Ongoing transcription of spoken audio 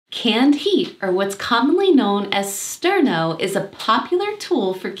Canned heat, or what's commonly known as Sterno, is a popular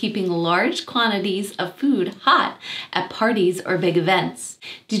tool for keeping large quantities of food hot at parties or big events.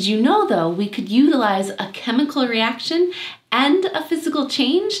 Did you know, though, we could utilize a chemical reaction and a physical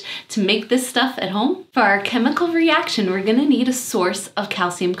change to make this stuff at home? For our chemical reaction, we're going to need a source of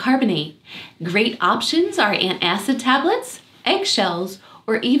calcium carbonate. Great options are antacid tablets, eggshells,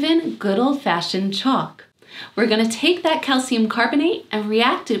 or even good old-fashioned chalk. We're going to take that calcium carbonate and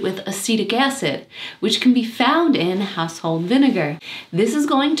react it with acetic acid, which can be found in household vinegar. This is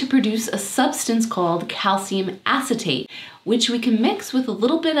going to produce a substance called calcium acetate, which we can mix with a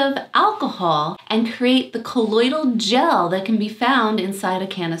little bit of alcohol and create the colloidal gel that can be found inside a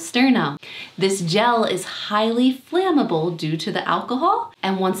can of Sterno. This gel is highly flammable due to the alcohol,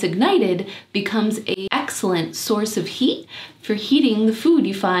 and once ignited, becomes an excellent source of heat for heating the food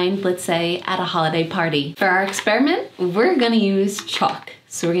you find, let's say, at a holiday party. For our experiment, we're gonna use chalk.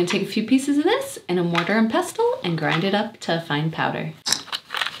 So we're gonna take a few pieces of this in a mortar and pestle and grind it up to a fine powder.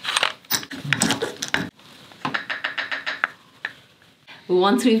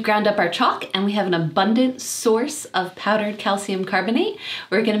 Once we've ground up our chalk and we have an abundant source of powdered calcium carbonate,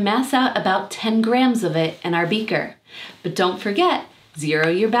 we're going to mass out about 10 grams of it in our beaker. But don't forget, zero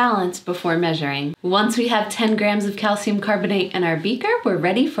your balance before measuring. Once we have 10 grams of calcium carbonate in our beaker, we're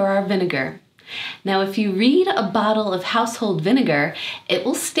ready for our vinegar. Now, if you read a bottle of household vinegar, it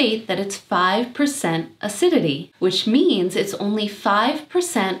will state that it's 5% acidity, which means it's only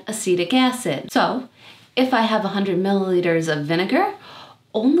 5% acetic acid. So, if I have 100 milliliters of vinegar,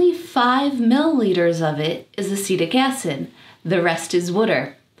 only 5 milliliters of it is acetic acid. The rest is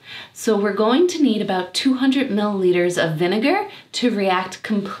water. So we're going to need about 200 milliliters of vinegar to react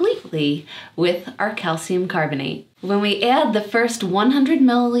completely with our calcium carbonate. When we add the first 100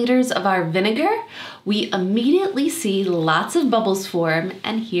 milliliters of our vinegar, we immediately see lots of bubbles form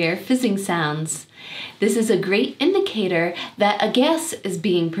and hear fizzing sounds. This is a great indicator that a gas is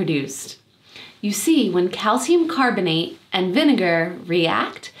being produced. You see, when calcium carbonate and vinegar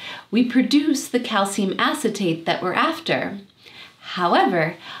react, we produce the calcium acetate that we're after.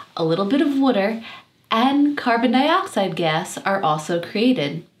 However, a little bit of water and carbon dioxide gas are also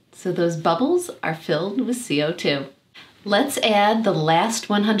created, so those bubbles are filled with CO2. Let's add the last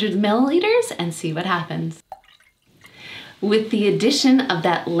 100 milliliters and see what happens. With the addition of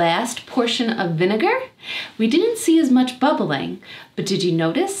that last portion of vinegar, we didn't see as much bubbling, but did you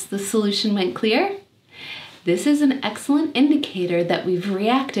notice the solution went clear? This is an excellent indicator that we've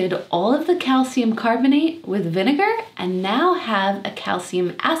reacted all of the calcium carbonate with vinegar and now have a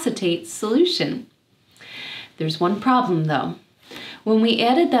calcium acetate solution. There's one problem though. When we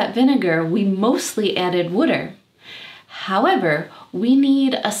added that vinegar, we mostly added water. However, we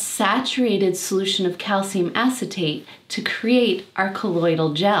need a saturated solution of calcium acetate to create our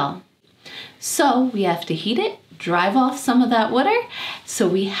colloidal gel. So we have to heat it, drive off some of that water, so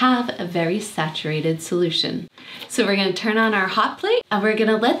we have a very saturated solution. So we're going to turn on our hot plate and we're going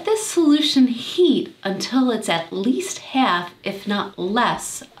to let this solution heat until it's at least half, if not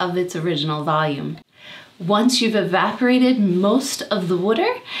less, of its original volume. Once you've evaporated most of the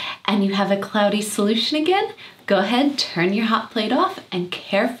water and you have a cloudy solution again, go ahead, turn your hot plate off and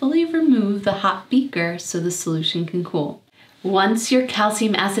carefully remove the hot beaker so the solution can cool. Once your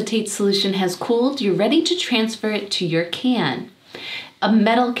calcium acetate solution has cooled, you're ready to transfer it to your can. A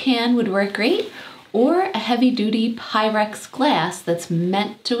metal can would work great, or a heavy-duty Pyrex glass that's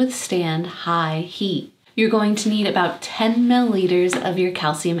meant to withstand high heat. You're going to need about 10 milliliters of your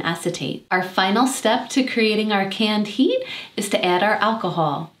calcium acetate. Our final step to creating our canned heat is to add our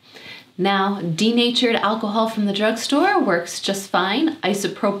alcohol. Now, denatured alcohol from the drugstore works just fine.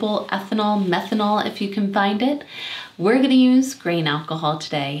 Isopropyl, ethanol, methanol, if you can find it. We're going to use grain alcohol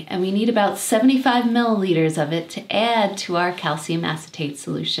today, and we need about 75 milliliters of it to add to our calcium acetate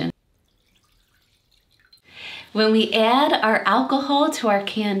solution. When we add our alcohol to our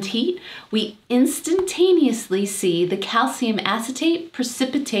canned heat, we instantaneously see the calcium acetate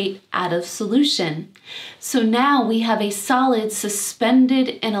precipitate out of solution. So now we have a solid suspended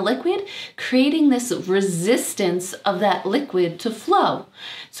in a liquid, creating this resistance of that liquid to flow.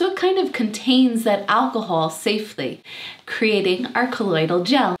 So it kind of contains that alcohol safely, creating our colloidal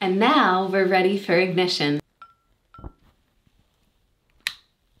gel. And now we're ready for ignition.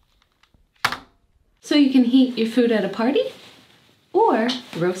 So you can heat your food at a party or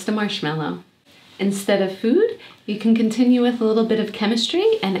roast a marshmallow. Instead of food, you can continue with a little bit of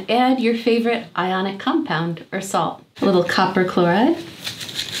chemistry and add your favorite ionic compound or salt. A little copper chloride.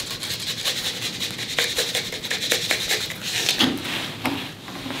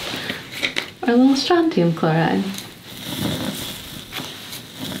 Or a little strontium chloride.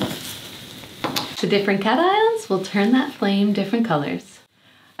 The different cations will turn that flame different colors.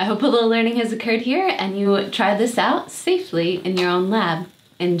 I hope a little learning has occurred here and you try this out safely in your own lab.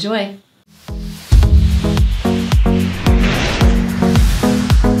 Enjoy!